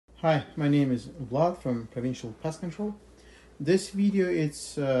Hi, my name is Vlad from Provincial Pest Control. This video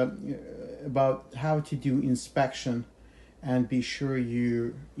is about how to do inspection and be sure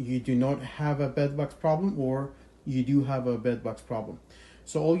you do not have a bedbugs problem, or you do have a bedbugs problem.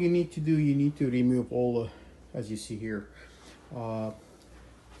 So all you need to do, you need to remove all, as you see here,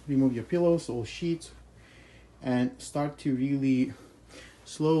 remove your pillows, all sheets, and start to really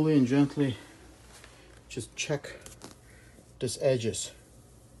slowly and gently just check these edges.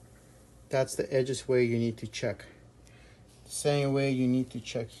 That's the edges where you need to check. The same way you need to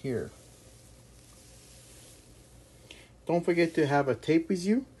check here. Don't forget to have a tape with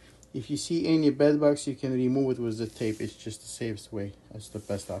you. If you see any bed bugs, you can remove it with the tape. It's just the safest way. That's the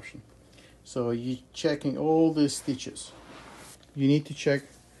best option. So you're checking all the stitches. You need to check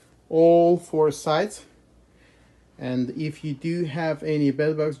all four sides. And if you do have any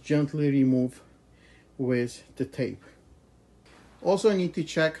bed bugs, gently remove with the tape. Also need to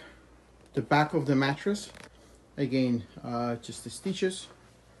check the back of the mattress. Again, just the stitches.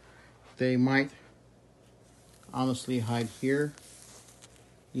 They might honestly hide here.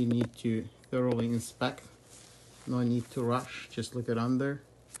 You need to thoroughly inspect. No need to rush, just look it under.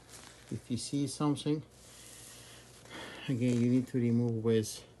 If you see something, again, you need to remove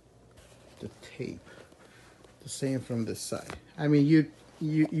with the tape. The same from this side. I mean, you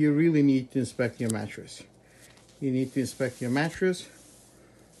really need to inspect your mattress. You need to inspect your mattress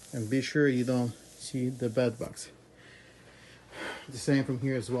and be sure you don't see the bed bugs. The same from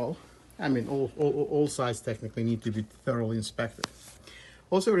here as well. I mean, all sides technically need to be thoroughly inspected.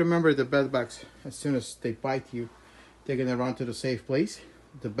 Also remember, the bed bugs, as soon as they bite you, they're gonna run to the safe place.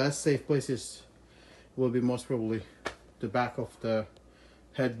 The best safe places will be most probably the back of the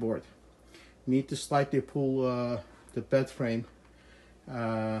headboard. You need to slightly pull the bed frame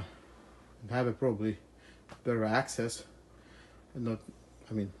and have it probably better access. And not,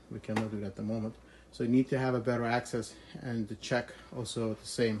 I mean, we cannot do that at the moment. So you need to have a better access and to check also the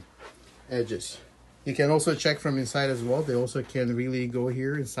same edges. You can also check from inside as well. They also can really go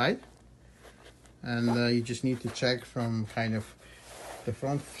here inside. And you just need to check from kind of the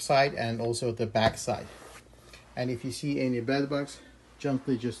front side and also the back side. And if you see any bed bugs,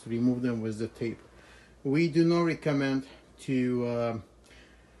 gently just remove them with the tape. We do not recommend to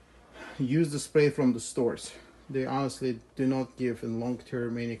use the spray from the stores. They honestly do not give in long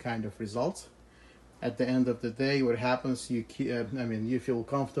term any kind of results. At the end of the day, what happens, you feel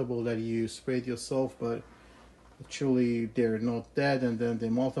comfortable that you sprayed yourself, but actually they're not dead, and then they're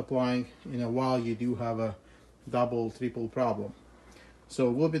multiplying. In a while, you do have a double, triple problem. So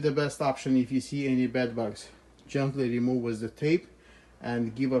it will be the best option if you see any bed bugs. Gently remove with the tape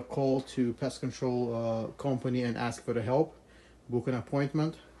and give a call to pest control company and ask for the help. Book an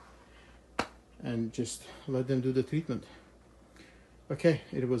appointment and just let them do the treatment. Okay,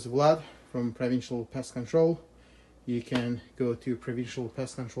 it was Vlad from Provincial Pest Control. You can go to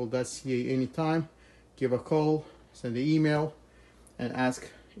provincialpestcontrol.ca anytime, give a call, send an email, and ask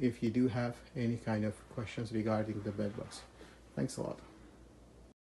if you do have any kind of questions regarding the bed bugs. Thanks a lot.